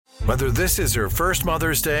Whether this is her first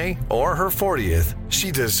Mother's Day or her 40th, she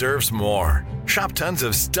deserves more. Shop tons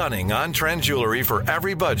of stunning on-trend jewelry for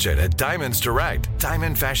every budget at Diamonds Direct.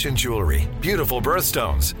 Diamond fashion jewelry, beautiful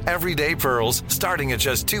birthstones, everyday pearls starting at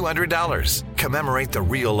just $200. Commemorate the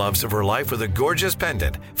real loves of her life with a gorgeous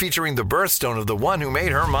pendant featuring the birthstone of the one who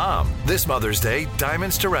made her mom. This Mother's Day,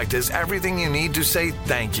 Diamonds Direct is everything you need to say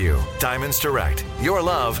thank you. Diamonds Direct. Your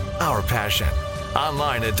love, our passion.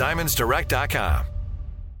 Online at diamondsdirect.com.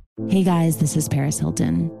 Hey guys, this is Paris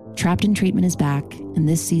Hilton. Trapped in Treatment is back, and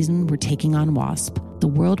this season we're taking on WASP, the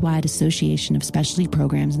Worldwide Association of Specialty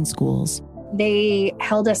Programs in Schools. They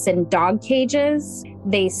held us in dog cages.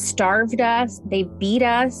 They starved us. They beat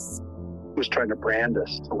us. Was trying to brand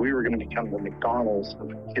us. So we were going to become the McDonald's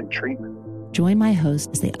of kid treatment. Join my hosts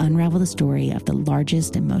as they unravel the story of the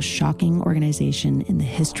largest and most shocking organization in the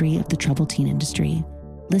history of the troubled teen industry.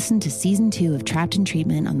 Listen to Season 2 of Trapped in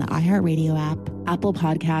Treatment on the iHeartRadio app, Apple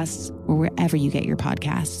Podcasts, or wherever you get your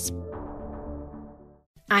podcasts.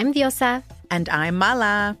 I'm Diosa. And I'm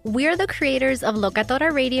Mala. We're the creators of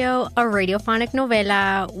Locatora Radio, a radiophonic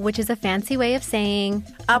novela, which is a fancy way of saying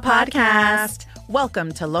a podcast.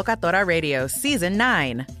 Welcome to Locatora Radio Season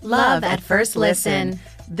 9, Love at First Listen.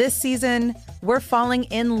 This season, we're falling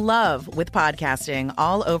in love with podcasting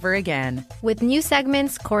all over again. With new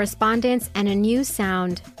segments, correspondence, and a new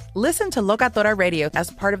sound. Listen to Locatora Radio as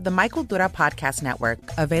part of the My Cultura Podcast Network,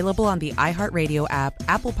 available on the iHeartRadio app,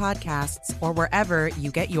 Apple Podcasts, or wherever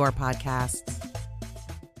you get your podcasts.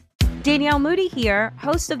 Danielle Moody here,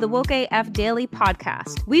 host of the Woke AF Daily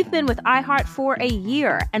podcast. We've been with iHeart for a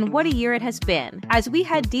year, and what a year it has been. As we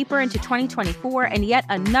head deeper into 2024 and yet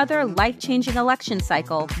another life-changing election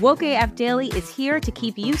cycle, Woke AF Daily is here to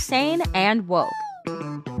keep you sane and woke.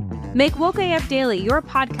 Make Woke AF Daily your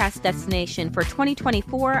podcast destination for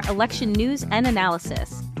 2024 election news and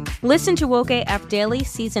analysis. Listen to Woke AF Daily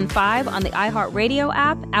Season 5 on the iHeartRadio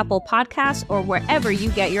app, Apple Podcasts, or wherever you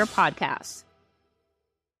get your podcasts.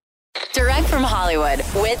 Direct from Hollywood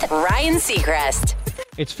with Ryan Seacrest.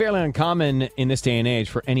 It's fairly uncommon in this day and age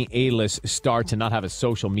for any A-list star to not have a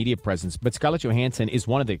social media presence, but Scarlett Johannson is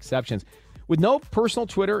one of the exceptions. With no personal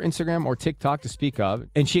Twitter, Instagram, or TikTok to speak of,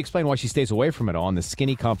 and she explained why she stays away from it all on the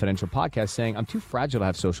Skinny Confidential podcast, saying, I'm too fragile to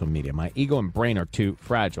have social media. My ego and brain are too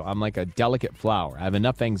fragile. I'm like a delicate flower. I have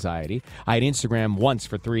enough anxiety. I had Instagram once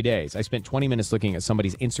for 3 days. I spent 20 minutes looking at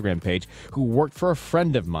somebody's Instagram page who worked for a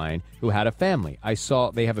friend of mine who had a family. I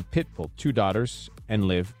saw they have a pit bull, 2 daughters, and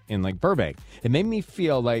live in like Burbank. It made me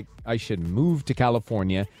feel like I should move to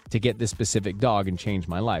California to get this specific dog and change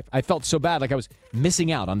my life. I felt so bad, like I was missing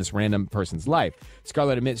out on this random person's life.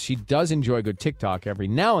 Scarlett admits she does enjoy good TikTok every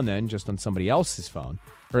now and then, just on somebody else's phone.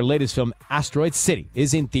 Her latest film, Asteroid City,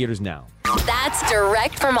 is in theaters now. That's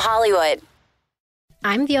direct from Hollywood.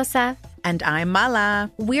 I'm Diosa. And I'm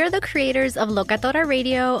Mala. We're the creators of Locatora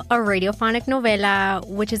Radio, a radiophonic novela,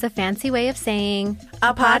 which is a fancy way of saying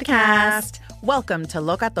a podcast. Welcome to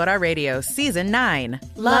Locatora Radio Season 9,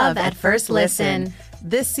 Love at First Listen.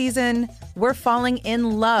 This season, we're falling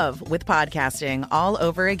in love with podcasting all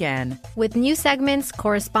over again. With new segments,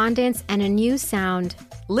 correspondence, and a new sound.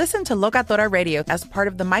 Listen to Locatora Radio as part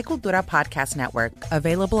of the My Cultura Podcast Network,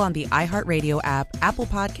 available on the iHeartRadio app, Apple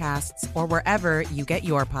Podcasts, or wherever you get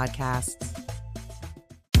your podcasts.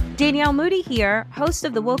 Danielle Moody here, host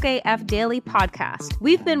of the Woke AF Daily podcast.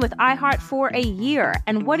 We've been with iHeart for a year,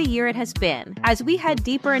 and what a year it has been. As we head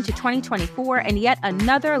deeper into 2024 and yet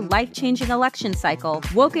another life-changing election cycle,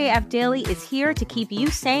 Woke AF Daily is here to keep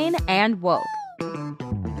you sane and woke.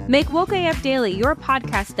 Make Woke AF Daily your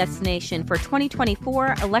podcast destination for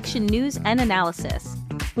 2024 election news and analysis.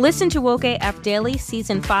 Listen to Woke AF Daily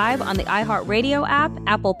Season 5 on the iHeartRadio app,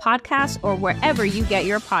 Apple Podcasts, or wherever you get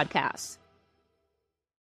your podcasts.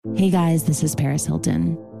 Hey guys, this is Paris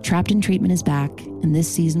Hilton. Trapped in Treatment is back, and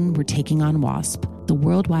this season we're taking on WASP, the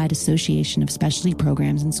Worldwide Association of Specialty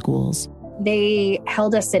Programs in Schools. They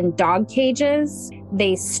held us in dog cages.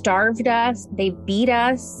 They starved us. They beat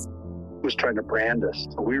us. Was trying to brand us.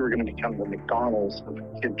 So we were going to become the McDonald's of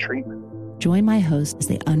kid treatment. Join my hosts as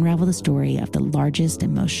they unravel the story of the largest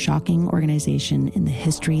and most shocking organization in the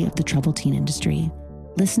history of the troubled teen industry.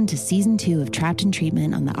 Listen to Season 2 of Trapped in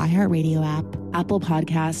Treatment on the iHeartRadio app, Apple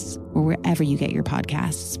Podcasts, or wherever you get your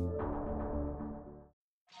podcasts.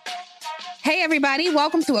 Hey, everybody.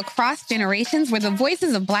 Welcome to Across Generations, where the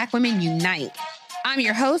voices of Black women unite. I'm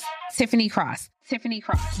your host, Tiffany Cross.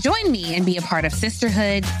 Join me and be a part of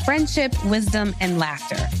sisterhood, friendship, wisdom, and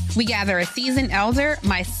laughter. We gather a seasoned elder,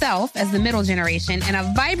 myself as the middle generation, and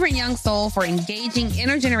a vibrant young soul for engaging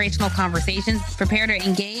intergenerational conversations. Prepare to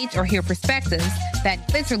engage or hear perspectives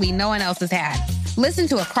that literally no one else has had. Listen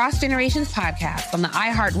to Across Generations podcast on the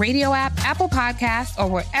iHeartRadio app, Apple Podcasts, or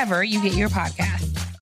wherever you get your podcasts.